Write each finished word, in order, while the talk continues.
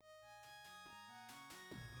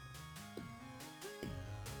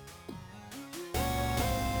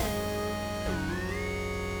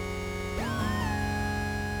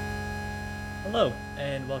Hello,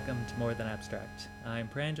 and welcome to More Than Abstract. I'm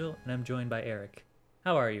Pranjal, and I'm joined by Eric.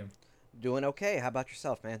 How are you? Doing okay. How about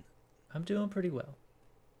yourself, man? I'm doing pretty well.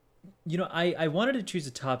 I wanted to choose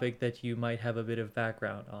a topic that you might have a bit of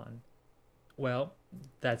background on. Well,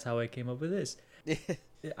 that's how I came up with this.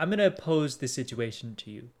 I'm going to pose this situation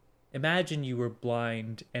to you. Imagine you were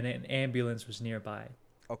blind and an ambulance was nearby.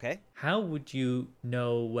 Okay. How would you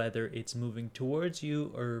know whether it's moving towards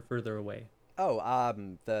you or further away? Oh,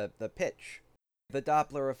 the pitch, the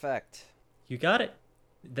Doppler effect. You got it.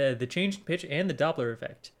 The change in pitch and the Doppler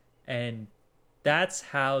effect. And that's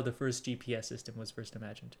how the first GPS system was first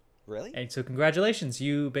imagined. Really? And so, congratulations,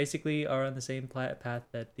 you basically are on the same path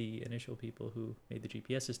that the initial people who made the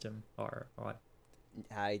GPS system are on.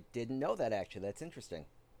 I didn't know that actually. That's interesting.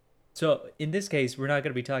 So, in this case, we're not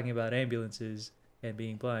going to be talking about ambulances and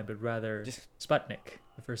being blind, but rather Just Sputnik,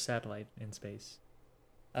 the first satellite in space.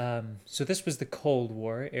 So this was the Cold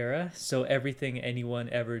War era. So everything anyone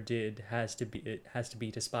ever did has to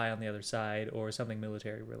be to spy on the other side or something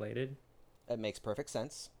military related. that makes perfect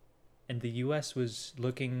sense. And the U.S. was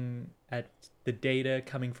looking at the data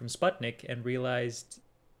coming from Sputnik and realized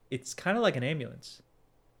it's kind of like an ambulance.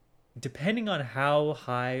 Depending on how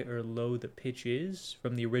high or low the pitch is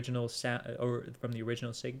from the original or from the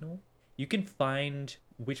original signal, you can find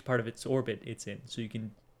which part of its orbit it's in. So you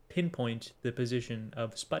can pinpoint the position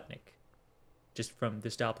of Sputnik just from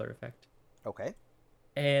this Doppler effect. Okay.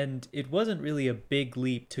 And it wasn't really a big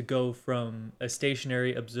leap to go from a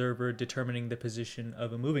stationary observer determining the position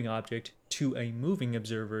of a moving object to a moving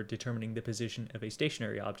observer determining the position of a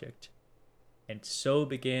stationary object. And so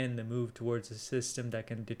began the move towards a system that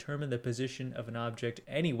can determine the position of an object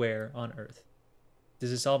anywhere on Earth.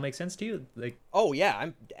 Does this all make sense to you? Like, Oh yeah,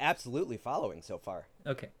 I'm absolutely following so far.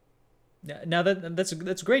 okay. Now that's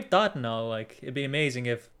a great thought and all. Like, it'd be amazing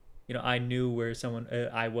if I knew where someone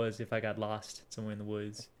I was if I got lost somewhere in the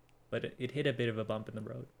woods, but it hit a bit of a bump in the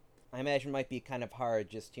road. I imagine it might be kind of hard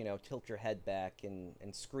just, tilt your head back and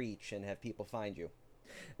screech and have people find you.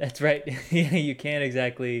 That's right. Yeah, you can't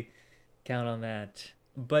exactly count on that.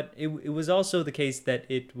 But it was also the case that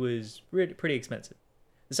it was pretty expensive.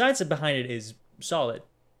 The science behind it is solid,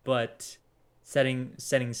 but setting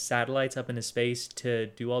satellites up into space to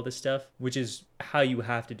do all this stuff, which is how you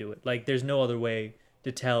have to do it. Like, there's no other way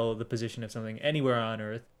to tell the position of something anywhere on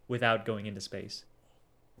Earth without going into space.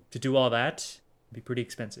 To do all that would be pretty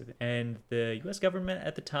expensive, and the U.S. government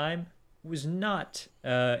at the time was not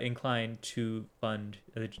inclined to fund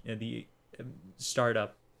the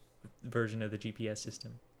startup version of the GPS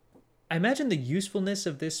system. I imagine the usefulness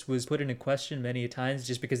of this was put into question many times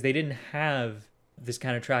just because they didn't have this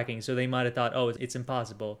kind of tracking. So they might have thought, oh, it's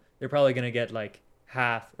impossible. They're probably going to get like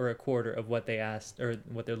half or a quarter of what they asked or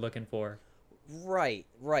what they're looking for. Right,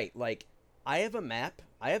 right. Like, I have a map.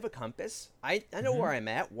 I have a compass. I know Hmm. where I'm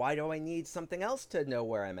at. Why do I need something else to know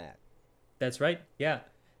where I'm at? That's right. Yeah.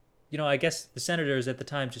 I guess the senators at the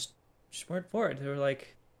time just weren't for it. They were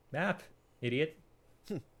like, map, idiot.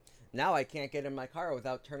 Now I can't get in my car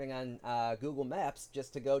without turning on Google Maps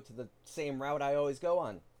just to go to the same route I always go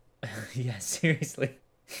on. Yeah, seriously.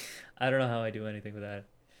 I don't know how I do anything with that.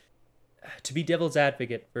 To be devil's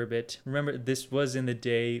advocate for a bit, remember this was in the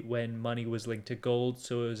day when money was linked to gold,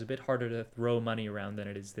 so it was a bit harder to throw money around than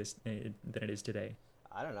it is today.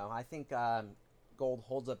 I don't know. I think gold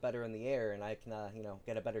holds up better in the air, and I can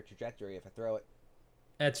get a better trajectory if I throw it.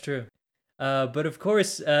 That's true. But of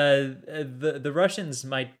course, the Russians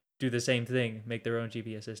might do the same thing, make their own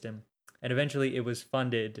GPS system, and eventually it was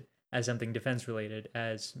funded as something defense related,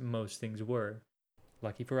 as most things were.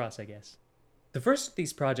 Lucky for us, I guess. The first of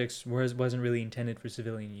these projects wasn't really intended for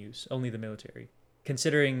civilian use, only the military.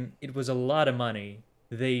 Considering it was a lot of money,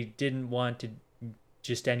 they didn't want to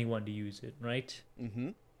just anyone to use it, right? Mm-hmm.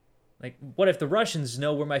 Like, what if the Russians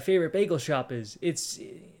know where my favorite bagel shop is? It's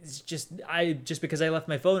just because I left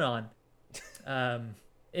my phone on. Um,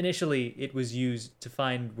 Initially, it was used to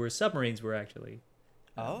find where submarines were actually.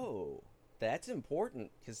 Um, Oh, that's important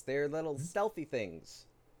because they're little stealthy things.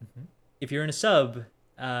 mhm. If you're in a sub,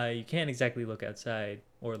 you can't exactly look outside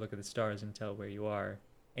or look at the stars and tell where you are,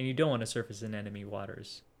 and you don't want to surface in enemy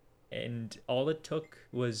waters. And all it took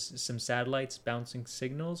was some satellites bouncing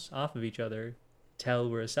signals off of each other, tell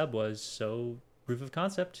where a sub was. So, proof of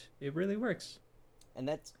concept, it really works. And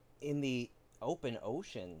that's in the open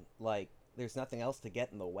ocean. Like, there's nothing else to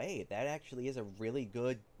get in the way. That actually is a really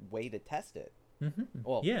good way to test it.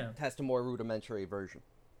 Well, Yeah, test a more rudimentary version.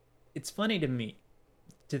 it's funny to me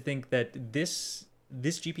to think that this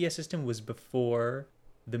GPS system was before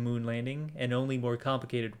the moon landing, and only more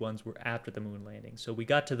complicated ones were after the moon landing. So we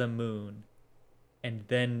got to the moon, and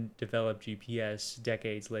then developed GPS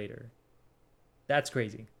decades later. That's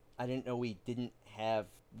crazy. I didn't know we didn't have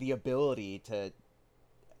the ability to.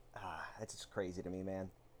 That's just crazy to me, man.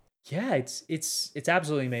 Yeah, it's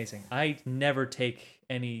absolutely amazing. I never take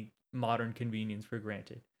any modern convenience for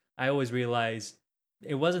granted. I always realize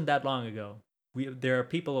it wasn't that long ago. There are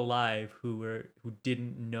people alive who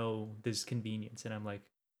didn't know this convenience, and I'm like,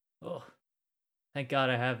 oh, thank God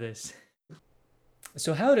I have this.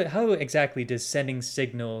 So how exactly does sending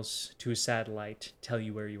signals to a satellite tell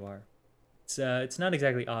you where you are? It's not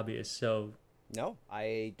exactly obvious. So No,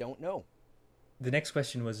 I don't know. the next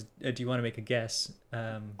question was, do you want to make a guess?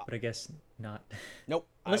 But I guess not, Nope.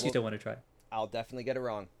 I unless you will. still want to try. I'll definitely get it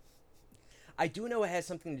wrong. I do know it has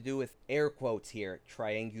something to do with air quotes here,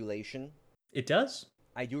 triangulation. It does.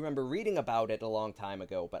 I do remember reading about it a long time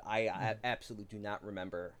ago, but I absolutely do not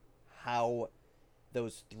remember how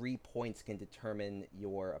those 3 points can determine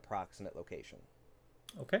your approximate location.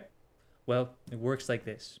 Okay. Well, it works like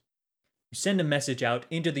this. You send a message out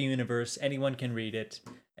into the universe, anyone can read it,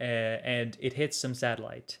 and it hits some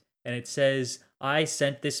satellite. And it says, I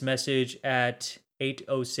sent this message at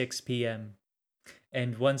 8:06 p.m.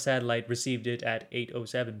 And one satellite received it at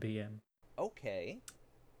 8:07 p.m. Okay.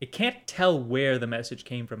 It can't tell where the message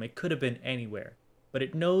came from. It could have been anywhere. But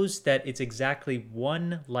it knows that it's exactly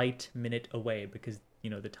 1 light-minute away because,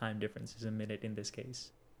 the time difference is a minute in this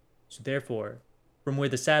case. So therefore, from where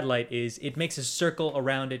the satellite is, it makes a circle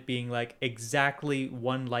around it being like exactly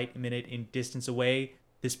 1 light-minute in distance away.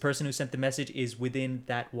 This person who sent the message is within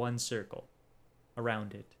that one circle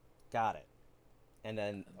around it. Got it. And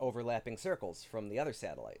then overlapping circles from the other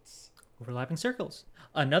satellites. Overlapping circles.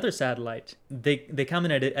 Another satellite, they come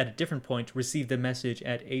in at a different point, receive the message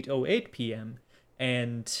at 8:08 p.m.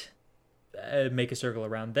 and make a circle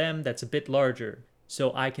around them that's a bit larger,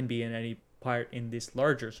 so I can be in any part in this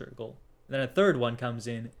larger circle. And then a third one comes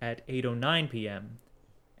in at 8:09 p.m.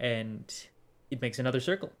 and it makes another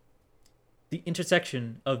circle. The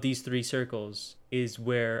intersection of these three circles is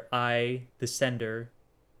where I, the sender,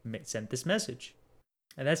 sent this message.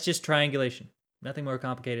 And that's just triangulation. Nothing more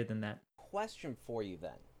complicated than that. Question for you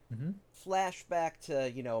then. Mm-hmm. Flashback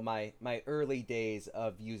to my early days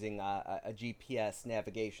of using a GPS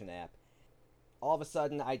navigation app. All of a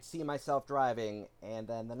sudden, I'd see myself driving, and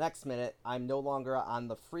then the next minute, I'm no longer on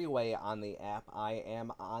the freeway on the app. I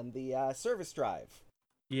am on the service drive.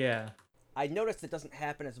 Yeah. I noticed it doesn't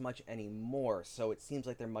happen as much anymore, so it seems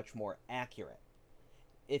like they're much more accurate.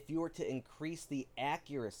 If you were to increase the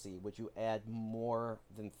accuracy, would you add more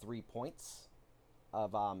than 3 points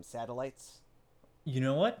of satellites? You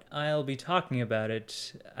know what? I'll be talking about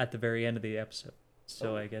it at the very end of the episode.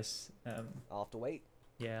 So I guess, I'll have to wait.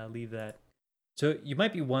 yeah, I'll leave that. So you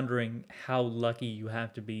might be wondering how lucky you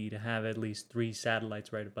have to be to have at least 3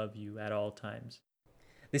 satellites right above you at all times.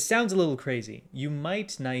 This sounds a little crazy. You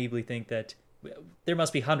might naively think that there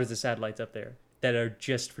must be hundreds of satellites up there that are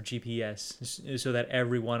just for GPS so that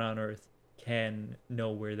everyone on Earth can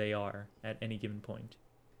know where they are at any given point.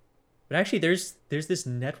 But actually, there's this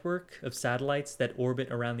network of satellites that orbit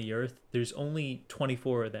around the Earth. There's only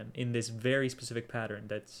 24 of them in this very specific pattern.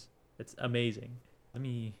 That's amazing. Let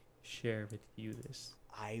me share with you this.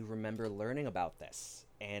 I remember learning about this,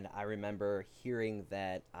 and I remember hearing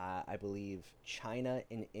that I believe China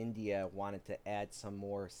and India wanted to add some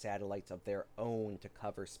more satellites of their own to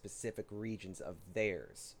cover specific regions of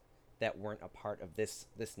theirs that weren't a part of this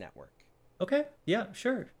network. Okay, yeah,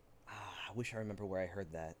 sure. I wish I remember where I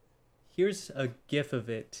heard that. Here's a GIF of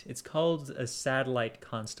it. It's called a satellite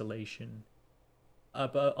constellation.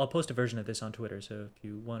 I'll post a version of this on Twitter, so if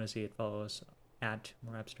you want to see it, follow us at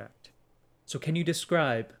More Abstract. So can you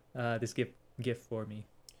describe this GIF for me?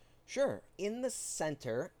 Sure. In the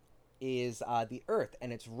center is the Earth,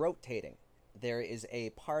 and it's rotating. There is a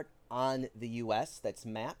part on the U.S. that's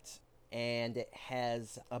mapped, and it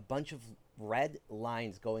has a bunch of red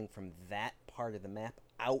lines going from that part of the map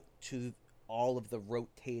out to all of the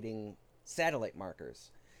rotating satellite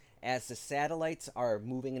markers. As the satellites are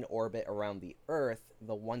moving in orbit around the Earth,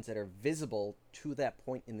 the ones that are visible to that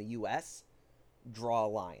point in the U.S. draw a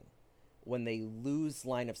line. When they lose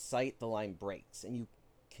line of sight, the line breaks, and you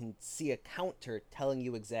can see a counter telling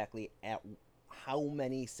you exactly at how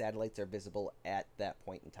many satellites are visible at that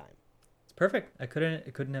point in time. It's perfect. I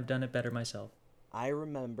couldn't have done it better myself. I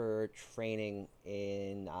remember training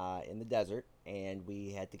in the desert, and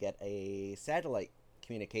we had to get a satellite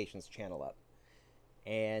communications channel up.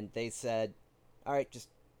 And they said, all right, just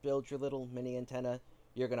build your little mini antenna.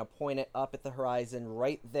 You're going to point it up at the horizon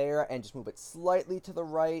right there and just move it slightly to the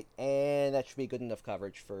right, and that should be good enough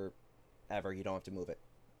coverage for ever. You don't have to move it.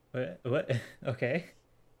 What? Okay.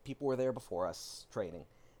 People were there before us training.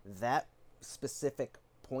 That specific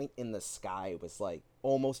point in the sky was like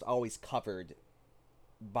almost always covered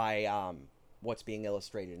by what's being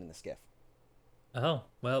illustrated in the skiff. Oh,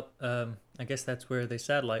 well, I guess that's where the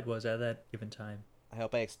satellite was at that given time. I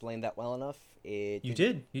hope I explained that well enough. You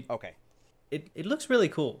did. Okay. It looks really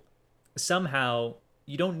cool. Somehow,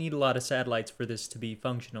 you don't need a lot of satellites for this to be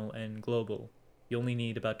functional and global. You only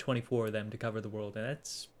need about 24 of them to cover the world, and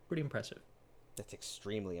that's pretty impressive. That's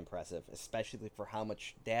extremely impressive, especially for how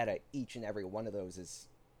much data each and every one of those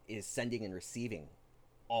is sending and receiving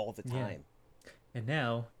all the time. Yeah. And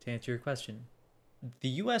now, to answer your question, the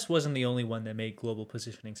US wasn't the only one that made global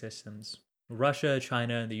positioning systems. Russia,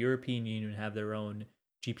 China, and the European Union have their own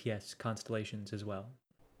GPS constellations as well.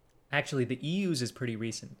 Actually, the EU's is pretty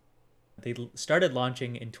recent. They started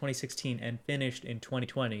launching in 2016 and finished in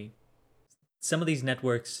 2020. Some of these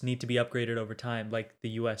networks need to be upgraded over time, like the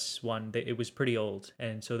US one. It was pretty old,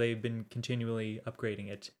 and so they've been continually upgrading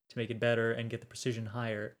it to make it better and get the precision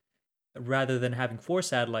higher. Rather than having 4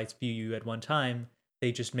 satellites view you at one time,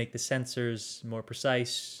 they just make the sensors more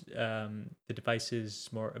precise, the devices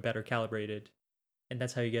better calibrated, and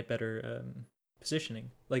that's how you get better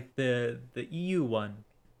positioning. Like the EU one,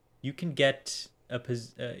 you can get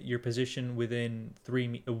your position within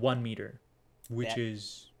 1 meter, which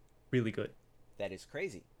is really good. That is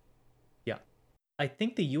crazy. Yeah, I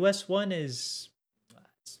think the US one it's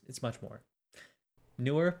much more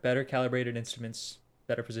newer, better calibrated instruments,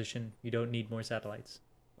 better position. You don't need more satellites.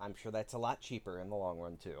 I'm sure that's a lot cheaper in the long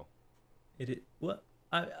run too. Well,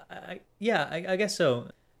 I guess so.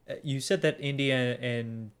 You said that India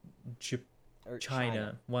and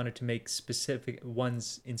China wanted to make specific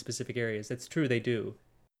ones in specific areas. That's true, they do.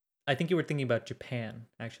 I think you were thinking about Japan,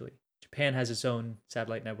 actually. Japan has its own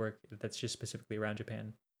satellite network that's just specifically around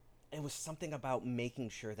Japan. It was something about making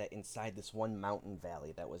sure that inside this one mountain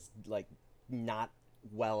valley that was like not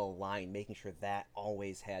well aligned, making sure that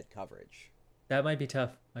always had coverage. That might be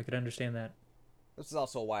tough. I could understand that. This is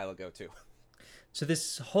also a while ago too. So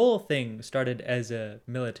this whole thing started as a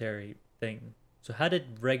military thing. So how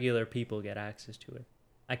did regular people get access to it?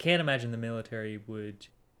 I can't imagine the military would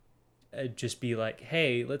just be like,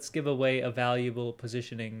 hey, let's give away a valuable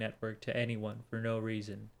positioning network to anyone for no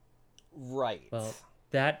reason. Right. Well,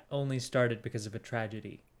 that only started because of a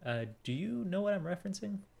tragedy. Do you know what I'm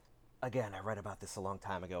referencing? Again, I read about this a long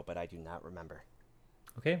time ago, but I do not remember.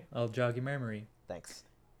 Okay, I'll jog your memory. Thanks.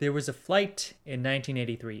 There was a flight in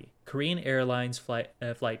 1983, Korean Airlines flight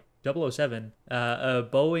 007, a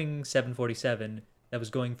Boeing 747 that was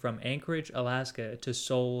going from Anchorage, Alaska to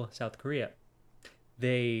Seoul, South Korea.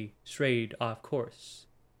 They strayed off course.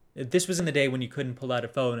 This was in the day when you couldn't pull out a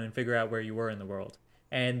phone and figure out where you were in the world.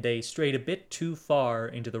 And they strayed a bit too far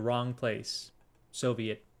into the wrong place.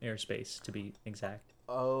 Soviet airspace, to be exact.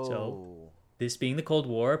 Oh. So, this being the Cold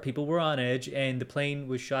War, people were on edge, and the plane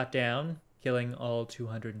was shot down, killing all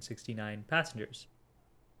 269 passengers.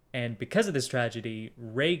 And because of this tragedy,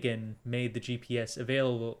 Reagan made the GPS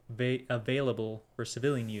available for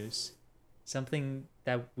civilian use. Something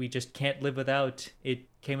that we just can't live without. It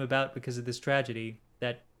came about because of this tragedy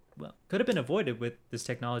that, well, could have been avoided with this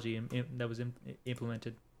technology that was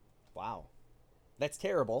implemented. Wow. That's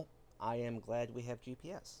terrible. I am glad we have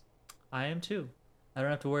GPS. I am too. I don't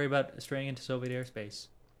have to worry about straying into Soviet airspace.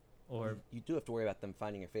 Or you do have to worry about them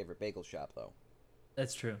finding your favorite bagel shop, though.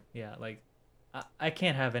 That's true. Yeah, like I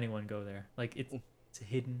can't have anyone go there. Like it's a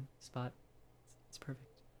hidden spot. It's perfect.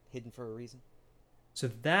 Hidden for a reason. So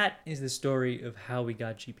that is the story of how we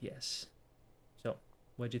got GPS. So,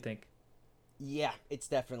 what'd you think? Yeah, it's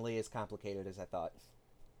definitely as complicated as I thought.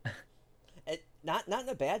 Not in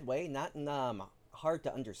a bad way, not in hard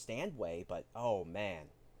to understand way, but oh man,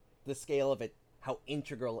 the scale of it, how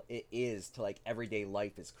integral it is to like everyday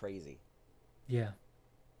life is crazy. Yeah.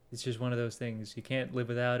 It's just one of those things. You can't live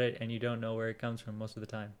without it, and you don't know where it comes from most of the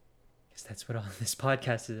time. Because that's what all this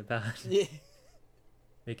podcast is about. Yeah.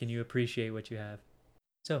 Making you appreciate what you have.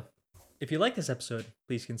 So, if you like this episode,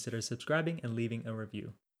 please consider subscribing and leaving a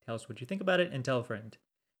review. Tell us what you think about it and tell a friend.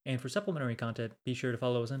 And for supplementary content, be sure to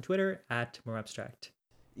follow us on Twitter @MoreAbstract.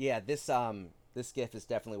 Yeah, this GIF is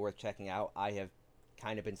definitely worth checking out. I have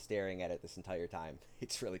kind of been staring at it this entire time.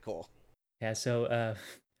 It's really cool. Yeah, so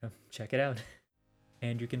check it out.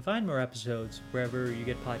 And you can find more episodes wherever you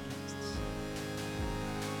get podcasts.